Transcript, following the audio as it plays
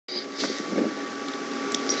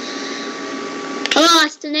Hello,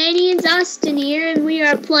 Austinanians, Austin here, and we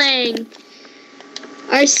are playing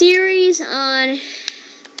our series on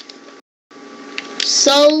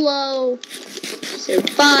solo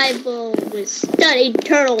survival with Studied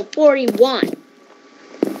Turtle 41.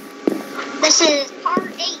 This is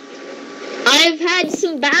part 8. I've had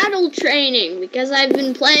some battle training because I've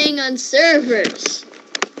been playing on servers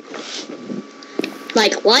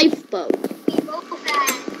like Lifeboat. We both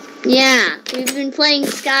had. Yeah, we've been playing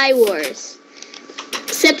Sky Wars.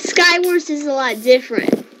 Except Sky Wars is a lot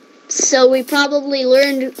different. So we probably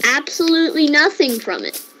learned absolutely nothing from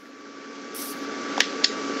it.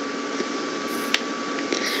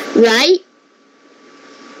 Right?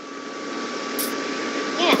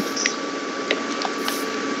 Yes.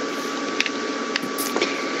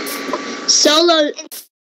 Solo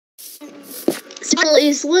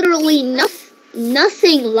is literally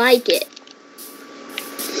nothing like it.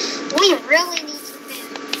 We really need some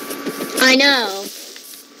food. I know.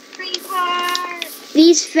 Creeper!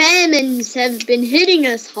 These famines have been hitting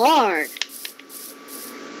us hard.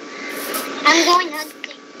 I'm going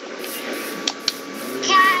hunting.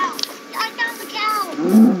 Cow! I found the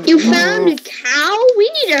cow! You found a cow?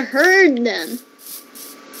 We need to herd them.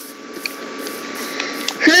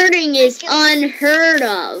 Herding is unheard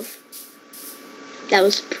of. That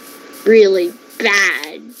was really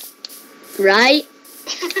bad, right?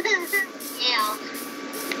 Yeah.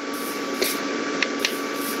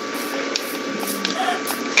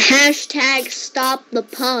 Hashtag stop the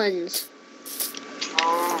puns.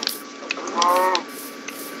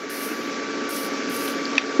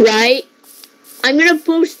 Right? I'm gonna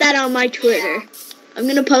post that on my Twitter. Yeah. I'm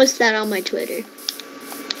gonna post that on my Twitter.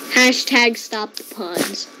 Hashtag stop the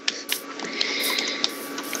puns.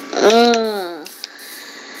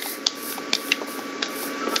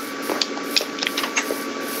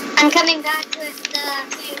 I'm coming back with the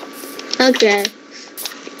food. Okay.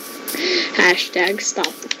 Hashtag stop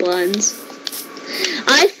the puns.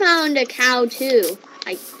 I found a cow too.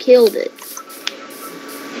 I killed it.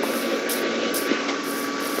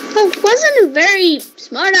 Oh, it wasn't a very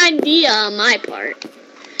smart idea on my part.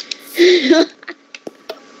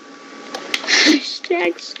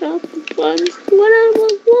 Hashtag stop the puns. What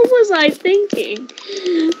was I thinking?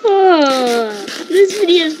 Oh, this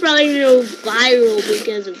video is probably going to go viral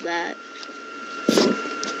because of that.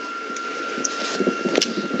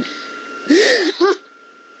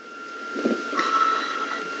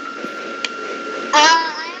 I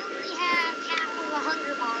only have half of a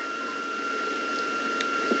hunger bar.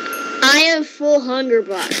 I have full hunger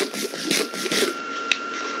bar.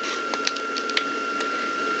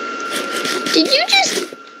 Did you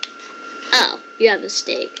just... Oh, you have a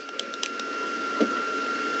steak.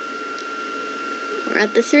 We're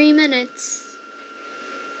at the 3 minutes.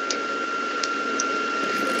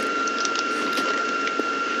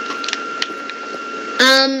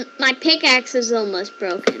 My pickaxe is almost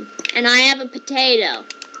broken. And I have a potato.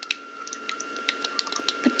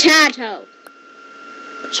 Potato.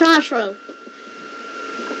 Potato.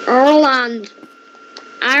 Ireland.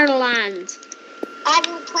 Ireland. I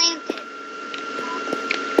will plant it.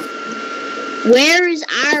 Where is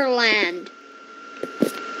Ireland?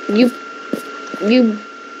 You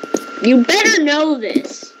better know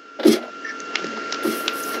this.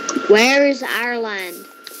 Where is Ireland?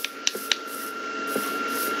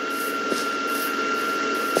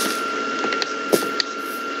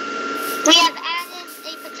 We have added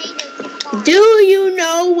a potato to the farm. Do you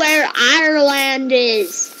know where Ireland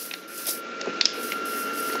is?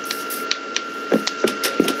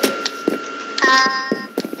 No.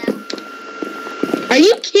 Are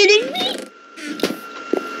you kidding me?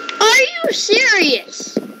 Are you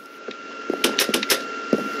serious?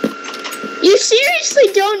 You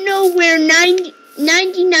seriously don't know where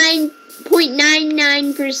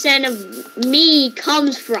 99.99% of me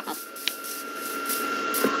comes from?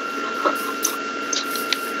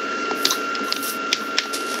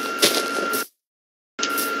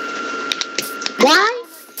 Why?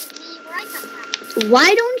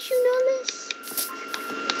 Why don't you know this?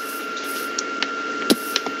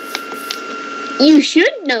 You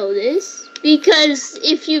should know this, because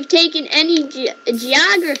if you've taken any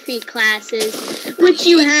geography classes, which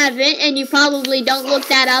you haven't, and you probably don't look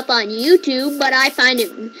that up on YouTube, but I find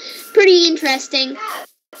it pretty interesting.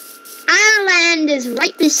 Ireland is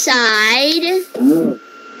right beside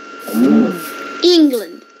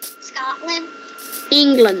England. Scotland?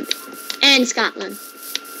 England and Scotland.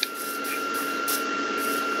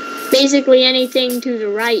 Basically anything to the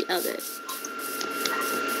right of it.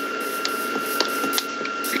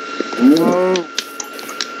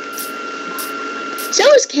 So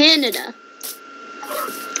is Canada.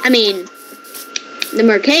 I mean, The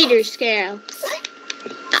Mercator scale.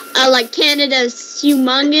 Like Canada's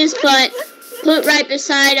humongous, but put right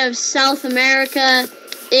beside of South America,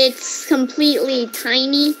 it's completely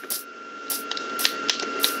tiny.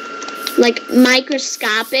 Like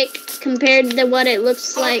microscopic compared to what it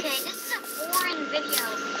looks like. Okay, this is a boring video.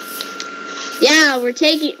 Yeah,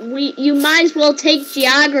 you might as well take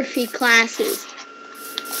geography classes.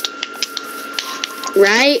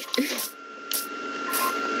 Right?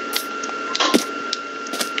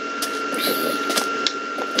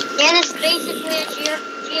 And it's basically a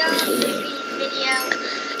geography video.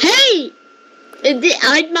 Hey!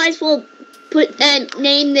 I might as well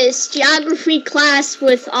name this geography class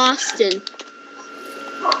with Austin.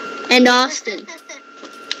 And Austin.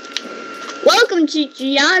 Welcome to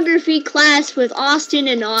geography class with Austin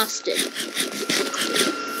and Austin.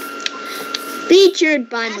 Featured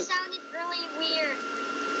by That sounded really weird.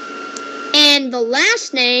 and the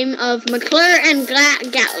last name of McClure and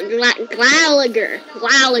Gallagher.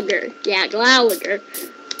 Yeah, Gallagher.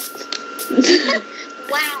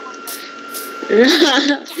 Wow.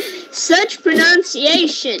 Such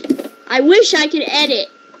pronunciation. I wish I could edit.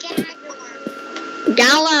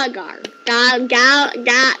 Gallagher. Gallagher.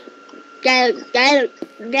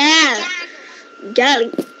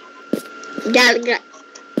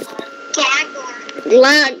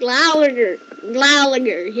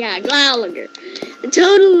 Yeah, Gallagher.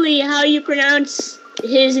 Totally how you pronounce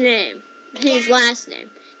his name. His last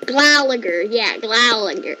name. Gallagher. Yeah,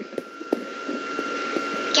 Gallagher.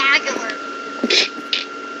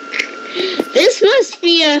 This must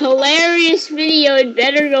be a hilarious video. It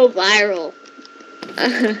better go viral.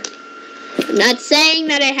 I'm not saying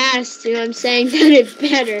that it has to. I'm saying that it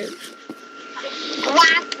better.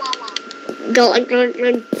 Gallagher.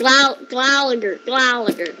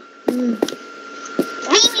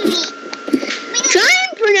 Try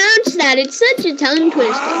and pronounce that. It's such a tongue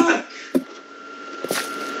twister.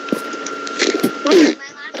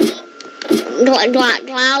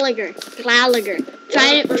 Gallagher.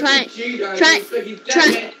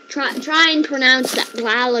 Try and pronounce that.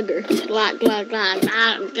 Gallagher. Gallagher.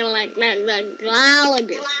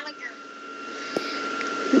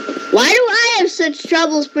 Why do I have such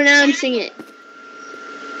troubles pronouncing it?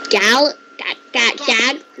 Gallagher. I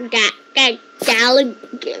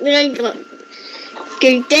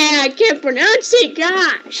can't pronounce it.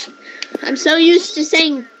 Gosh, I'm so used to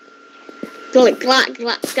saying. I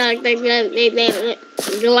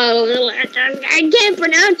can't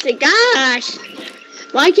pronounce it. Gosh,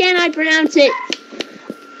 why can't I pronounce it?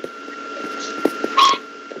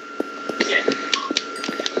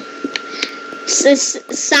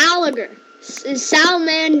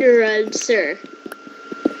 Salamander, sir.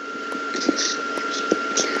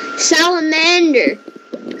 Salamander.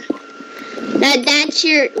 That's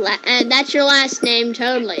your last name,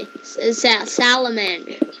 totally.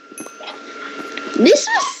 Salamander. This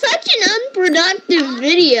was such an unproductive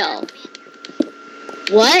video.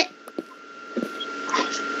 What?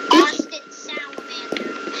 Austin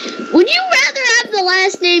Salamander. Would you rather have the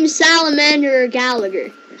last name Salamander or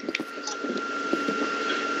Gallagher?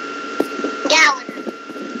 Gallagher.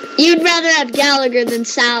 You'd rather have Gallagher than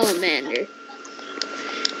Salamander.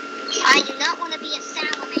 I do not want to be a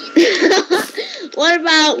salamander. What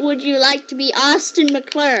about, would you like to be Austin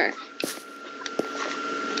McClure?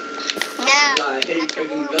 No. I hate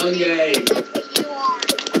fucking gun game. That's what you are.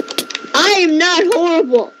 I am not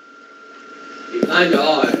horrible. You kinda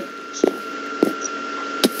are.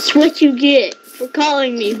 It's what you get for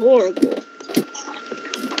calling me horrible.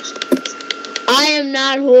 I am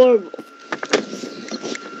not horrible.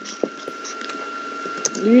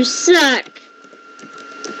 You suck.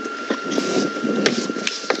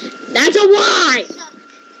 That's a lie.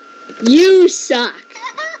 You suck.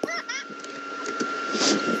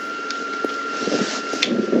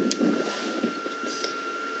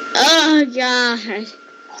 Oh, God.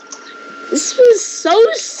 This was so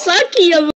sucky of